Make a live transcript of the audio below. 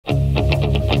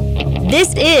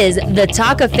This is the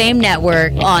Talk of Fame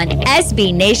Network on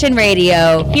SB Nation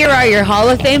Radio. Here are your Hall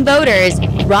of Fame voters,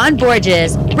 Ron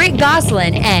Borges, Rick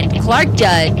Gosselin, and Clark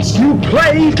Judge. You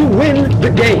play to win the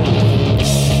game.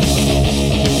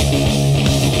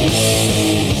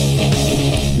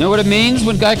 Know what it means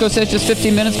when Geico says just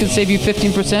 15 minutes can save you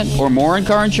 15% or more in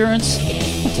car insurance?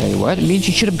 I'll tell you what, it means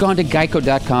you should have gone to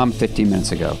geico.com 15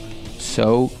 minutes ago.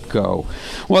 So go.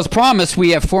 Well, as promised,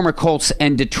 we have former Colts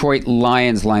and Detroit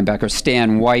Lions linebacker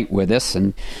Stan White with us,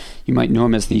 and you might know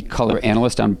him as the color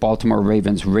analyst on Baltimore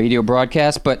Ravens radio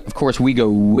broadcast, but of course we go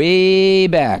way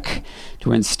back to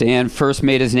when Stan first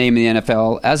made his name in the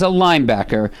NFL as a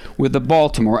linebacker with the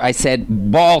Baltimore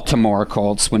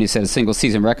Colts, when he set a single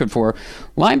season record for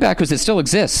linebackers that still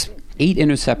exists. 8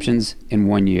 interceptions in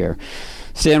 1 year.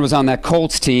 Stan was on that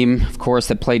Colts team, of course,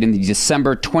 that played in the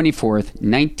December 24th,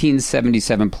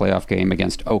 1977 playoff game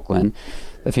against Oakland,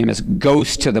 the famous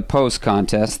Ghost to the Post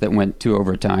contest that went 2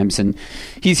 overtimes. And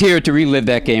he's here to relive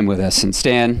that game with us. And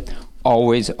Stan,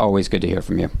 always good to hear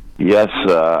from you. Yes,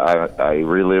 I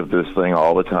relive this thing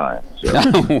all the time. So.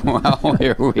 Well,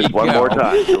 here we Just go. one more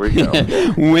time. Here we go.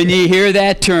 When you hear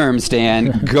that term,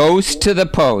 Stan, Ghost to the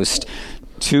Post,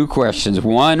 2 questions.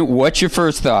 1, what's your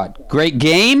first thought? Great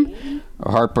game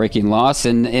or heartbreaking loss?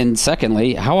 And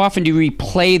secondly, how often do you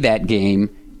replay that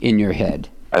game in your head?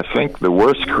 I think the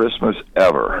worst Christmas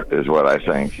ever is what I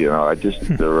think. You know, I just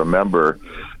remember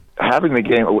having the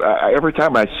game. Every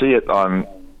time I see it on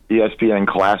ESPN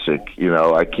Classic, you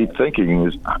know, I keep thinking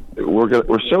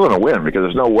we're still going to win because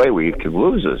there's no way we could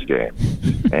lose this game.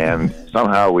 And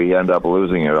somehow we end up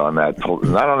losing it on that,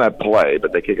 not on that play,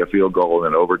 but they kick a field goal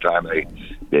and in overtime.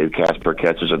 Dave Casper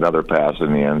catches another pass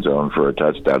in the end zone for a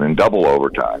touchdown in double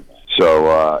overtime.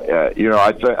 So, you know,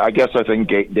 I guess I think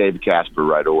Dave Casper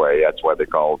right away. That's why they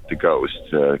call it the Ghost,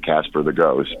 Casper the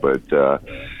Ghost. But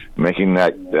making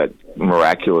that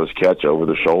miraculous catch over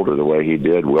the shoulder the way he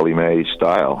did, Willie Mays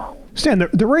style. Stan,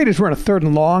 the Raiders were in a 3rd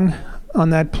and long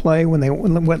on that play when they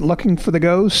went looking for the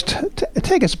Ghost.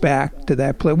 Take us back to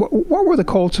that play. What were the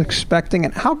Colts expecting,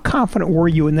 and how confident were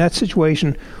you in that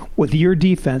situation with your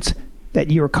defense that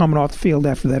you were coming off the field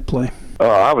after that play?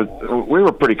 We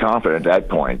were pretty confident at that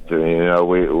point. You know,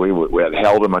 we had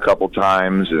held them a couple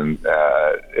times, and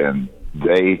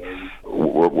they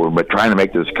were trying to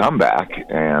make this comeback,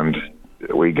 and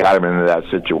we got them into that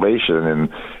situation. And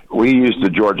we used the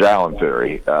George Allen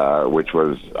theory, which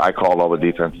was I called all the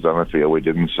defenses on the field. We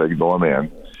didn't signal them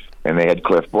in, and they had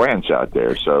Cliff Branch out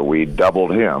there, so we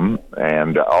doubled him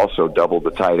and also doubled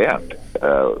the tight end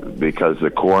because the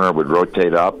corner would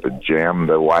rotate up and jam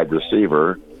the wide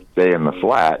receiver, stay in the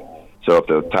flat. So if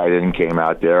the tight end came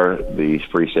out there, the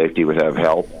free safety would have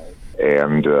help,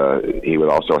 and he would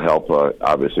also help,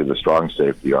 obviously, the strong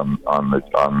safety on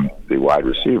the wide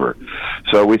receiver.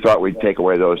 So we thought we'd take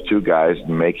away those 2 guys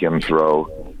and make him throw,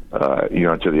 you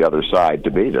know, to the other side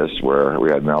to beat us, where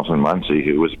we had Nelson Muncie,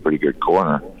 who was a pretty good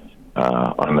corner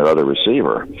on the other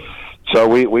receiver. So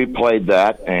we played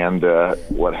that, and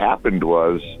what happened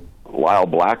was Lyle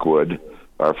Blackwood,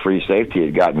 our free safety,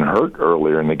 had gotten hurt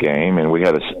earlier in the game, and we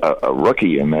had a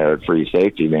rookie in there at free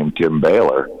safety named Tim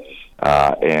Baylor.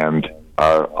 And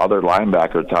our other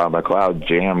linebacker, Tom McLeod,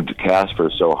 jammed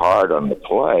Casper so hard on the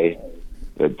play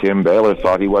that Tim Baylor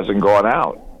thought he wasn't going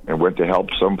out and went to help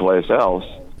someplace else.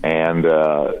 And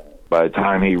by the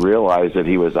time he realized that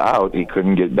he was out, he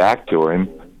couldn't get back to him.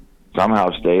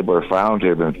 Somehow Stabler found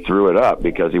him and threw it up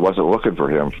because he wasn't looking for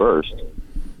him first.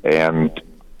 And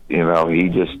you know, he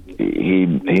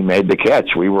made the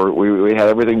catch. We had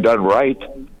everything done right,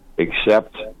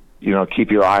 except, you know, keep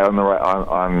your eye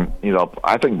on you know,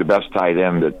 I think the best tight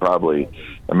end that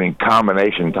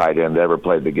combination tight end that ever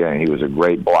played the game. He was a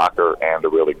great blocker and a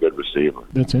really good receiver.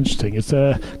 That's interesting. It's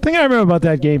a thing I remember about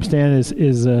that game, Stan, is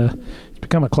it's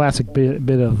become a classic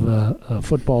bit of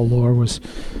football lore. Was,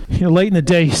 you know, late in the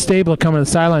day, Stabler coming to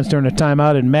the sidelines during a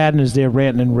timeout, and Madden is there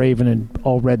ranting and raving and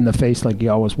all red in the face like he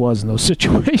always was in those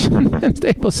situations. And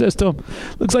Stabler says to him,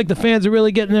 "Looks like the fans are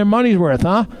really getting their money's worth,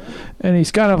 huh?" And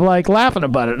he's kind of like laughing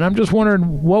about it. And I'm just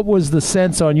wondering, what was the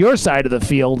sense on your side of the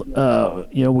field?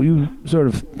 You know, were you sort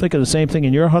of thinking the same thing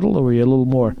in your huddle, or were you a little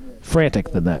more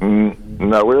frantic than that?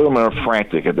 No, we were a little more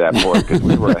frantic at that point because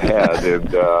we were ahead,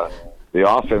 and the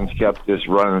offense kept just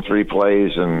running 3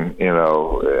 plays, and, you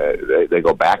know, they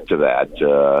go back to that.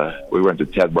 We went to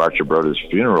Ted Marchibroda's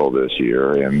funeral this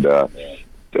year, and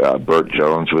Burt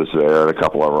Jones was there, and a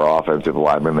couple of our offensive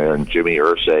linemen there, and Jimmy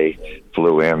Irsay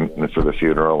flew in for the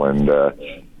funeral, and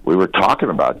we were talking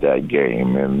about that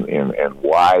game and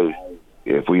why,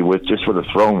 if we would have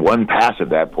thrown one pass at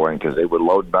that point, because they were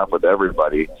loading up with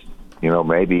everybody,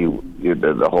 maybe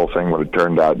the whole thing would have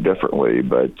turned out differently.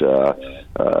 But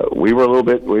we were a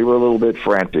little bit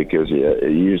frantic, as you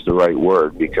used the right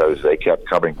word, because they kept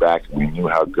coming back. We knew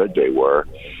how good they were.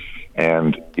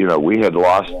 And, we had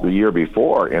lost the year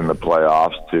before in the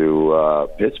playoffs to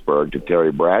Pittsburgh, to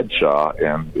Terry Bradshaw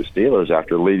and the Steelers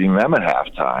after leading them at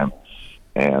halftime.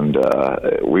 And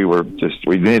we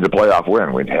needed a playoff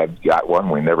win. We had got one.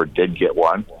 We never did get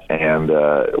one. And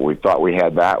we thought we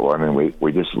had that one, and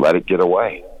we just let it get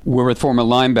away. We're with former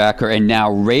linebacker and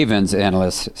now Ravens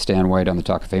analyst Stan White on the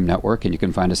Talk of Fame Network, and you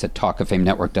can find us at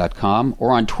talkoffamenetwork.com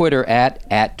or on Twitter at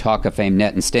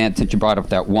TalkOfFameNet. And Stan, since you brought up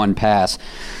that one pass,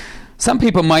 some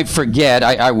people might forget,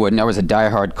 I wouldn't, I was a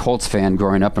diehard Colts fan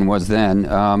growing up and was then,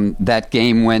 that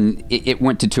game when it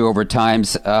went to 2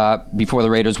 overtimes before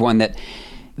the Raiders won, that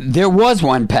there was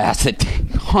one pass that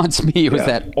haunts me. It was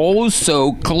that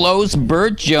oh-so-close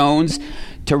Burt Jones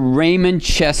to Raymond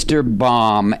Chester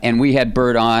bomb, and we had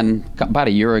Burt on about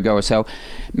a year ago or so.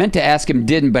 Meant to ask him,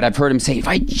 didn't, but I've heard him say, if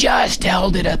I just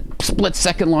held it a split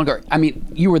second longer. I mean,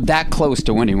 you were that close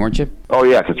to winning, weren't you? Oh,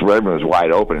 yeah, because Raymond was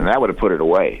wide open, and that would have put it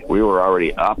away. We were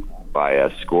already up by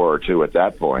a score or two at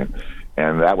that point,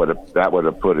 and that would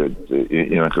have put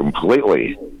it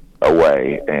completely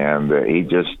away, and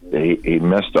he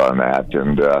missed on that,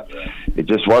 and it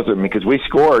just wasn't, because we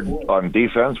scored on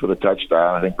defense with a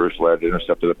touchdown. I think Bruce Laird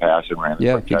intercepted a pass and ran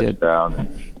it for a touchdown.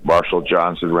 And Marshall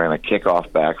Johnson ran a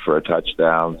kickoff back for a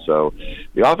touchdown. So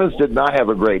the offense did not have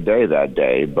a great day that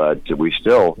day, but we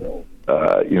still,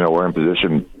 were in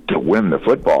position to win the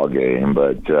football game.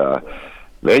 But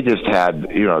they just had,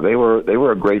 they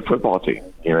were a great football team.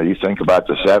 You think about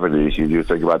the 70s, you do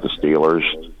think about the Steelers,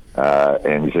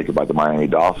 and you think about the Miami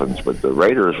Dolphins, but the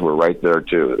Raiders were right there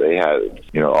too. They had,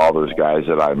 all those guys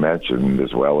that I mentioned,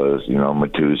 as well as,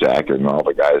 Matuzak and all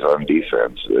the guys on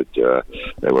defense. That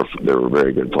they were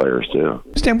very good players too.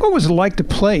 Stan, what was it like to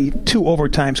play 2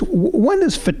 overtimes? When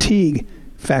does fatigue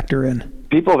factor in?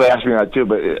 People have asked me that too,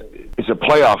 but it's a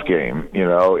playoff game.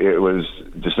 It was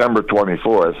December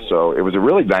 24th, so it was a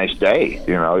really nice day.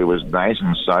 It was nice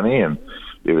and sunny, and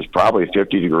it was probably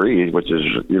 50 degrees, which is,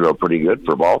 pretty good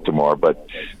for Baltimore. But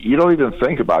you don't even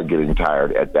think about getting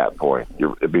tired at that point.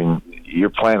 You're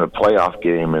playing a playoff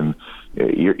game, and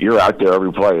you're out there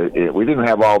every play. We didn't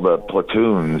have all the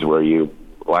platoons where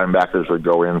linebackers would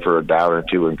go in for a down or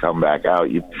two and come back out.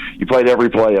 You played every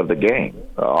play of the game.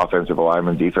 Offensive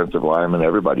lineman, defensive lineman,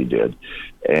 everybody did.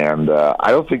 And I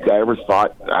don't think I ever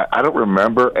thought – I don't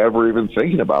remember ever even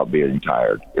thinking about being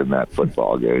tired in that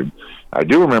football game. I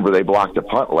do remember they blocked a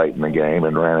punt late in the game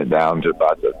and ran it down to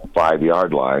about the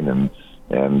 5-yard line, and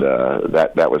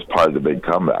that was part of the big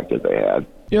comeback that they had.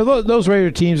 Those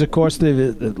Raider teams, of course,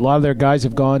 a lot of their guys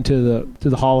have gone to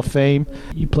the Hall of Fame.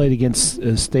 You played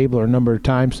against Stabler a number of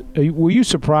times. Were you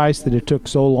surprised that it took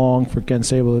so long for Ken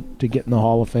Stabler to get in the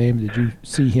Hall of Fame? Did you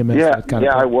see him as that kind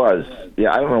of player? I was.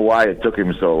 Yeah, I don't know why it took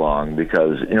him so long,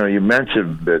 because you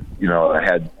mentioned that I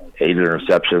had 8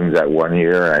 interceptions that one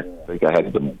year. I think I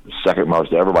had the second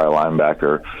most ever by a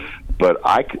linebacker. But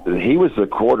he was the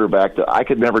quarterback that I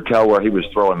could never tell where he was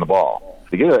throwing the ball.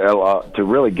 To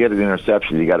really get an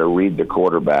interception, you got to read the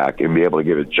quarterback and be able to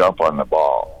get a jump on the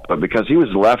ball. But because he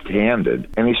was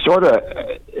left-handed, and he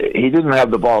didn't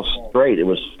have the ball straight. It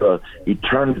was he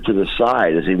turned it to the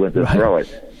side as he went to throw it.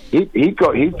 He'd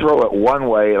throw it one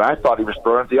way, and I thought he was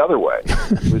throwing it the other way.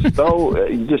 It was so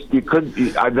you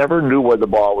couldn't. I never knew where the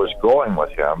ball was going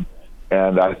with him,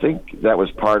 and I think that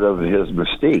was part of his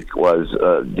mystique. Was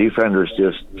defenders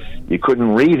you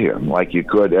couldn't read him like you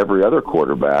could every other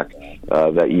quarterback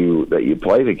that you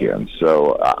played against.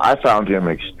 So I found him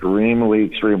extremely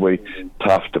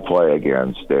tough to play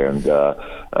against, and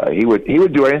he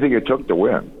would do anything it took to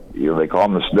win. They call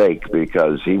him the Snake,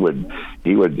 because he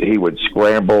would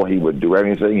scramble. He would do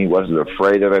anything. He wasn't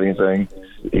afraid of anything.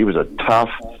 He was a tough,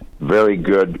 very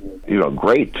good,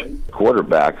 great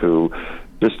quarterback who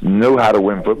just knew how to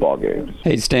win football games.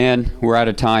 Hey, Stan, we're out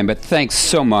of time, but thanks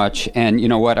so much. And you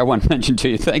know what? I want to mention to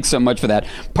you, thanks so much for that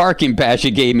parking pass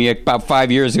you gave me about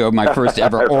 5 years ago, my first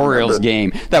ever Orioles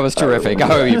game. That was terrific.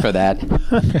 I owe you for that.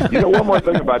 One more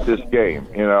thing about this game.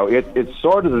 It's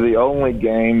sort of the only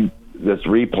game that's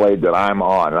replayed that I'm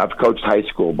on. I've coached high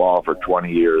school ball for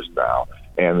 20 years now.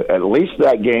 And at least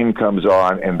that game comes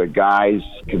on, and the guys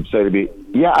can say to me,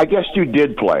 yeah, I guess you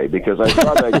did play, because I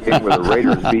saw that game where the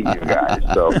Raiders beat you guys.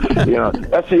 So,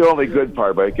 that's the only good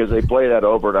part about it, because they play that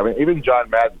over. And I mean, even John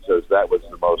Madden says that was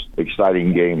the most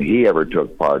exciting game he ever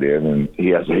took part in, and he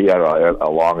had a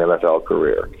long NFL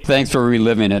career. Thanks for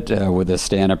reliving it with us,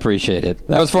 Stan. I appreciate it.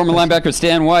 That was former linebacker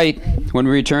Stan White. When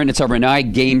we return, it's our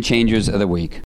Renai Game Changers of the Week.